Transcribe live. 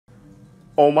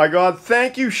Oh my God,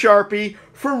 thank you, Sharpie,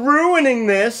 for ruining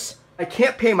this. I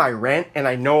can't pay my rent, and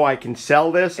I know I can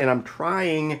sell this, and I'm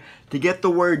trying to get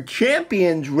the word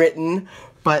champions written,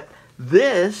 but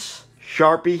this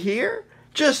Sharpie here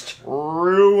just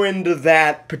ruined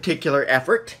that particular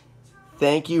effort.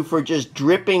 Thank you for just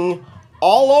dripping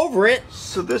all over it.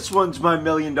 So this one's my $1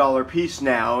 million piece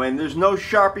now, and there's no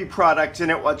Sharpie products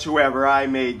in it whatsoever. I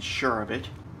made sure of it.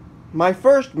 My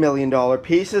first $1 million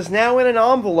piece is now in an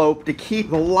envelope to keep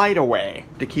the light away,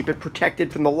 to keep it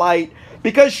protected from the light,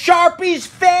 because Sharpies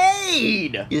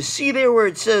fade! You see there where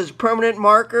it says permanent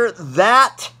marker?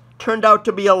 That turned out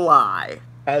to be a lie.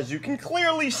 As you can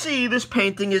clearly see, this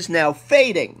painting is now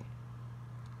fading.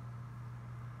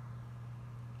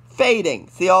 Fading.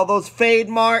 See all those fade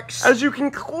marks? As you can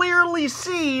clearly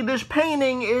see, this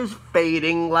painting is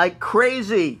fading like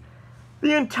crazy.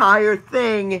 The entire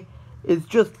thing is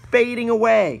just fading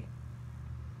away.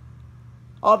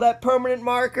 All that permanent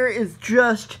marker is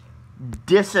just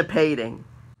dissipating.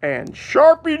 And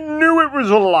Sharpie knew it was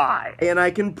a lie. And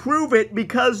I can prove it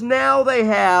because now they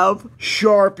have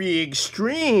Sharpie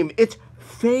Extreme. It's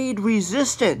fade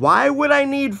resistant. Why would I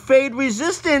need fade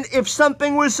resistant if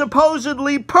something was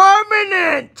supposedly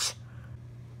permanent?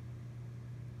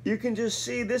 You can just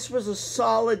see this was a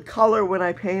solid color when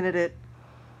I painted it.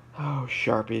 Oh,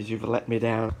 Sharpies, you've let me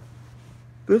down.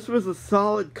 This was a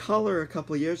solid color a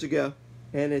couple of years ago,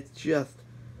 and it's just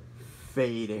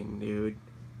fading, dude.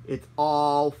 It's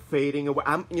all fading away.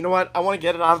 You know what? I want to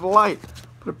get it out of the light.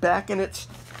 Put it back in its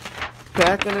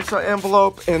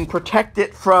envelope and protect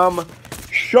it from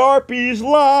Sharpie's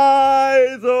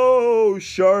lies. Oh,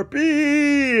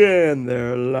 Sharpie and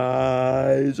their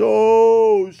lies.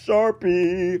 Oh,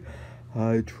 Sharpie,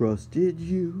 I trusted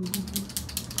you.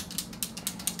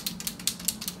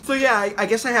 So yeah, I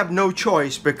guess I have no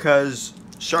choice because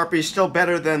Sharpie's still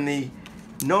better than the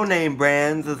no-name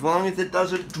brands as long as it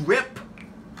doesn't drip.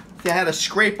 See, I had to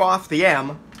scrape off the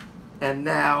M, and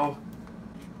now,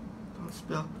 don't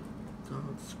spill.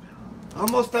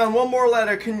 Almost done. One more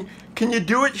letter. Can you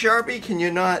do it, Sharpie? Can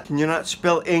you not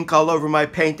spill ink all over my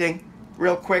painting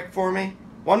real quick for me?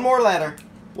 One more letter.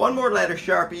 One more letter,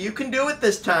 Sharpie. You can do it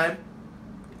this time.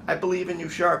 I believe in you,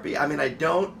 Sharpie. I mean, I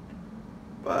don't,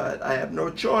 but I have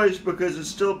no choice because it's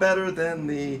still better than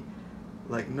the,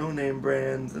 like, no-name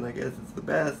brands, and I guess it's the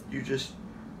best. You just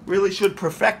really should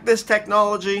perfect this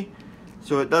technology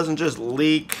so it doesn't just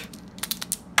leak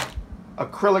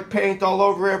acrylic paint all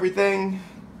over everything.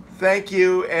 Thank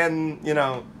you, and, you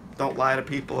know, don't lie to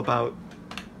people about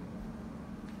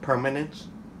permanence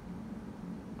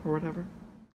or whatever.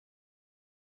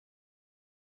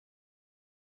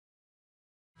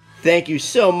 Thank you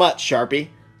so much, Sharpie.